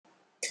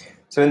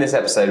So in this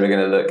episode, we're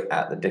going to look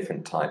at the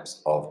different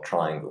types of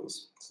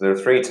triangles. So there are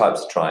three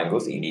types of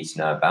triangles that you need to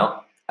know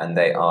about, and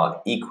they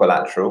are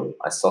equilateral,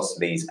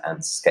 isosceles,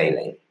 and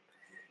scalene.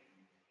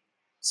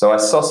 So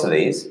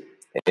isosceles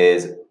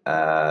is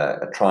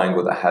a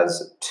triangle that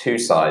has two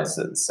sides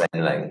at the same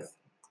length,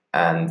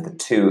 and the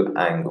two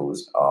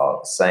angles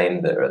are the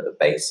same that are at the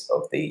base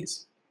of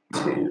these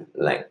two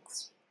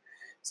lengths.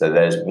 So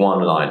there's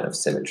one line of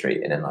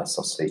symmetry in an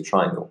isosceles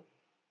triangle.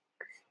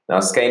 Now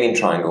a scalene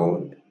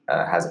triangle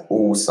has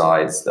all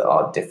sides that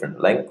are different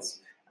lengths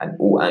and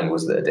all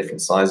angles that are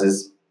different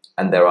sizes,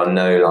 and there are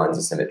no lines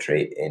of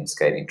symmetry in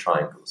scalene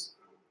triangles.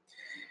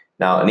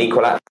 Now an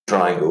equilateral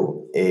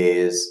triangle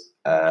means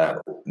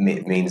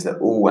that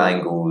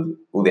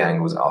all the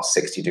angles are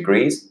 60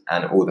 degrees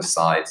and all the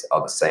sides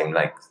are the same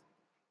length.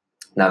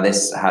 Now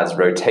this has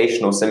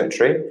rotational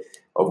symmetry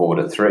of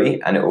order 3,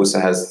 and it also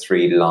has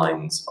 3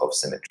 lines of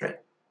symmetry.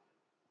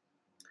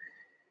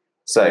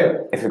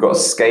 So if we've got a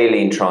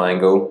scalene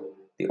triangle,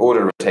 the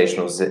order of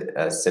rotational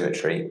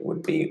symmetry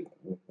would be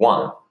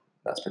 1.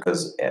 That's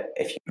because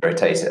if you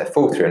rotate it a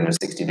full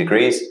 360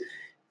 degrees,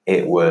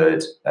 it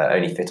would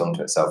only fit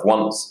onto itself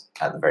once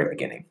at the very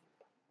beginning.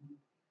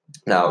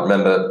 Now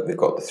remember, we've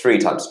got the 3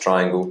 types of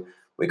triangle.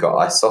 We've got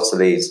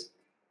isosceles,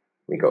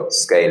 we've got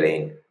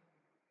scalene,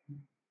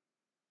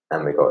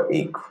 and we've got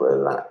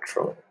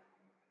equilateral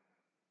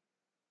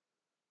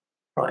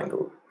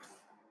triangle.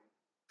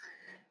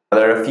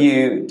 There are a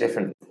few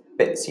different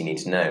bits you need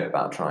to know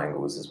about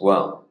triangles as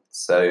well.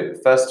 So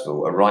first of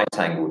all, a right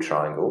angle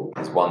triangle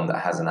is one that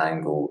has an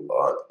angle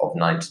of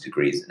 90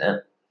 degrees in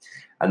it,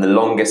 and the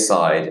longest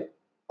side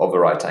of a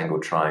right angle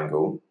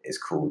triangle is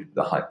called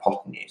the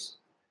hypotenuse.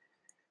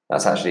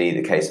 That's actually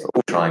the case for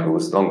all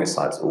triangles. The longest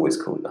side is always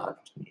called the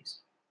hypotenuse.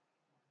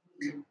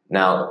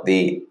 Now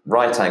the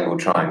right angle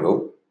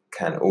triangle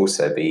can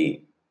also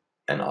be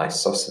an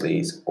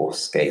isosceles or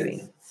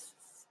scalene.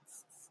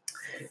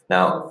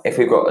 Now, if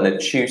we've got an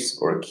obtuse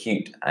or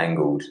acute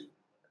angled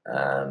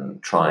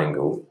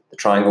triangle, the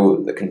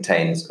triangle that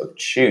contains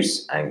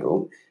obtuse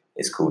angle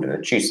is called an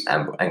obtuse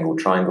angled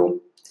triangle.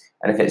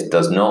 And if it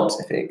does not,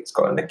 if it's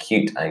got an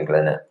acute angle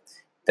in it,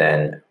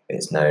 then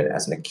it's known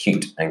as an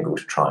acute angled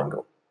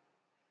triangle.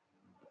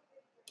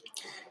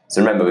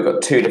 So remember, we've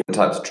got 2 different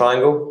types of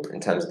triangle in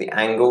terms of the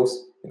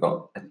angles. We've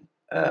got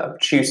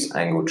obtuse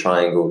angled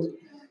triangles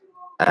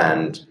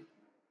and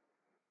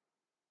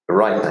a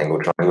right angle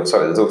triangle.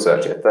 Sorry, there's also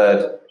actually a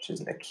third, which is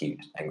an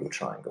acute angle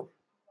triangle.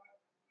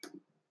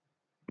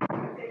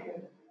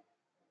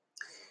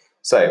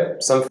 So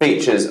some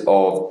features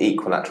of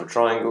equilateral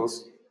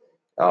triangles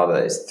are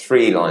that it's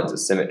 3 lines of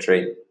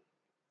symmetry.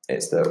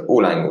 It's that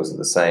all angles are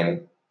the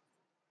same,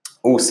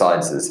 all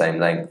sides are the same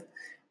length,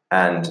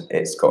 and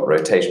it's got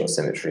rotational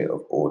symmetry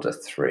of order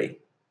 3.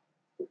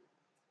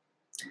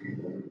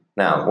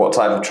 Now, what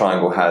type of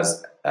triangle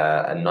has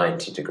a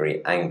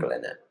 90-degree angle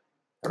in it?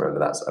 Remember,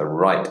 that's a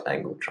right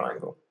angled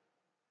triangle.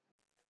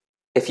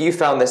 If you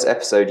found this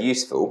episode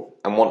useful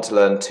and want to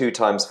learn 2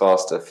 times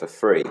faster for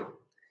free,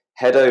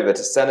 head over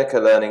to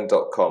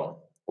senecalearning.com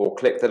or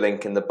click the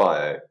link in the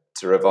bio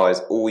to revise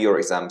all your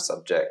exam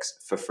subjects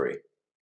for free.